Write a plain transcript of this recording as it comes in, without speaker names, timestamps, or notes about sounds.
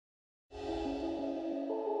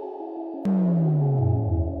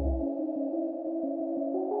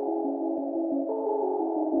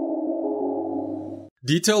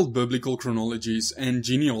Detailed biblical chronologies and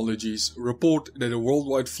genealogies report that a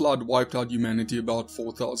worldwide flood wiped out humanity about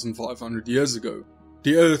 4,500 years ago.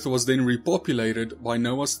 The earth was then repopulated by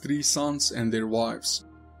Noah's 3 sons and their wives.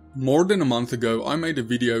 More than a month ago, I made a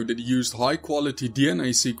video that used high-quality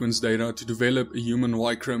DNA sequence data to develop a human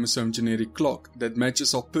Y-chromosome genetic clock that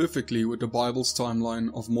matches up perfectly with the Bible's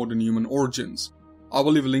timeline of modern human origins. I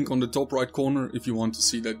will leave a link on the top right corner if you want to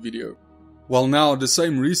see that video. Well, now the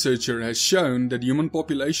same researcher has shown that human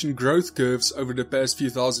population growth curves over the past few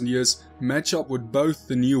thousand years match up with both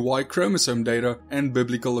the new Y-chromosome data and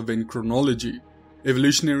biblical event chronology.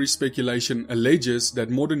 Evolutionary speculation alleges that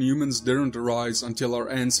modern humans didn't arise until our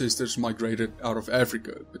ancestors migrated out of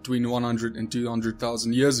Africa between 100 and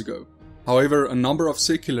 200,000 years ago. However, a number of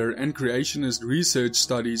secular and creationist research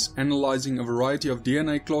studies analyzing a variety of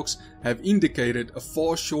DNA clocks have indicated a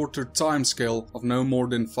far shorter timescale of no more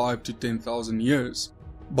than 5 to 10,000 years.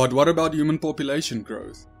 But what about human population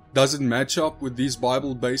growth? Does it match up with these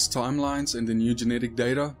Bible-based timelines and the new genetic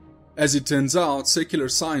data? As it turns out, secular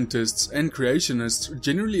scientists and creationists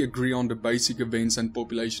generally agree on the basic events and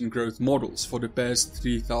population growth models for the past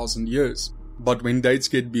 3,000 years. But when dates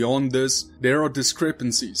get beyond this, there are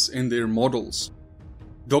discrepancies in their models.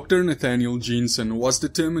 Dr. Nathaniel Jensen was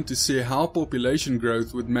determined to see how population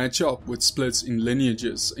growth would match up with splits in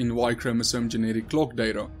lineages in Y-chromosome genetic clock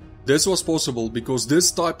data. This was possible because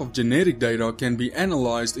this type of genetic data can be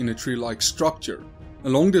analyzed in a tree-like structure.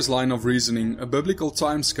 Along this line of reasoning, a biblical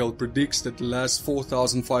timescale predicts that the last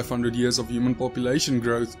 4,500 years of human population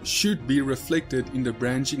growth should be reflected in the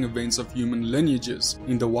branching events of human lineages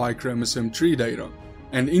in the Y-chromosome tree data.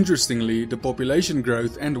 And interestingly, the population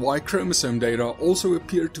growth and Y-chromosome data also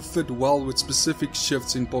appear to fit well with specific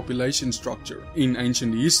shifts in population structure in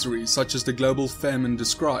ancient history, such as the global famine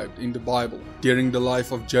described in the Bible during the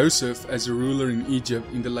life of Joseph as a ruler in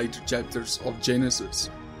Egypt in the later chapters of Genesis.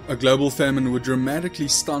 A global famine would dramatically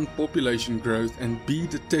stunt population growth and be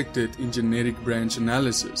detected in genetic branch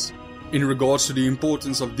analysis. In regards to the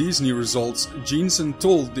importance of these new results, Jensen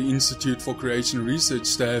told the Institute for Creation Research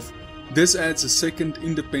staff, "This adds a second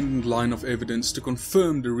independent line of evidence to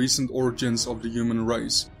confirm the recent origins of the human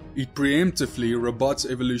race. It preemptively rebuts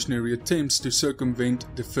evolutionary attempts to circumvent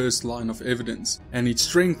the first line of evidence, and it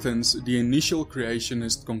strengthens the initial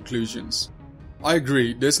creationist conclusions." I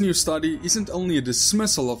agree, this new study isn't only a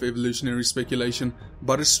dismissal of evolutionary speculation,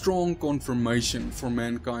 but a strong confirmation for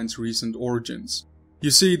mankind's recent origins. You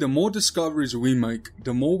see, the more discoveries we make,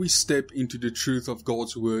 the more we step into the truth of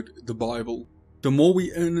God's word, the Bible. The more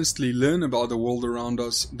we earnestly learn about the world around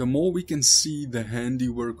us, the more we can see the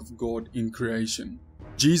handiwork of God in creation.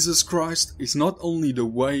 Jesus Christ is not only the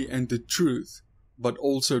way and the truth, but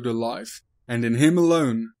also the life, and in Him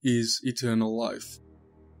alone is eternal life.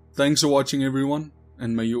 Thanks for watching everyone,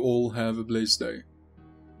 and may you all have a blessed day.